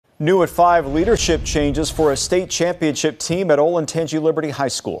New at 5, leadership changes for a state championship team at Olentangy Liberty High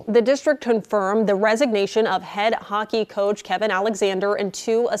School. The district confirmed the resignation of head hockey coach Kevin Alexander and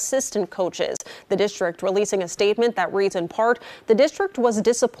 2 assistant coaches. The district releasing a statement that reads in part, the district was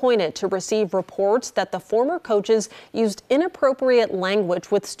disappointed to receive reports that the former coaches used inappropriate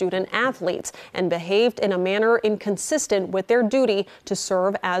language with student athletes and behaved in a manner inconsistent with their duty to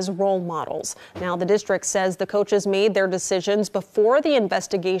serve as role models. Now, the district says the coaches made their decisions before the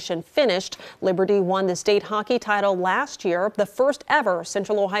investigation finished. Liberty won the state hockey title last year, the first ever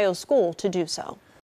Central Ohio school to do so.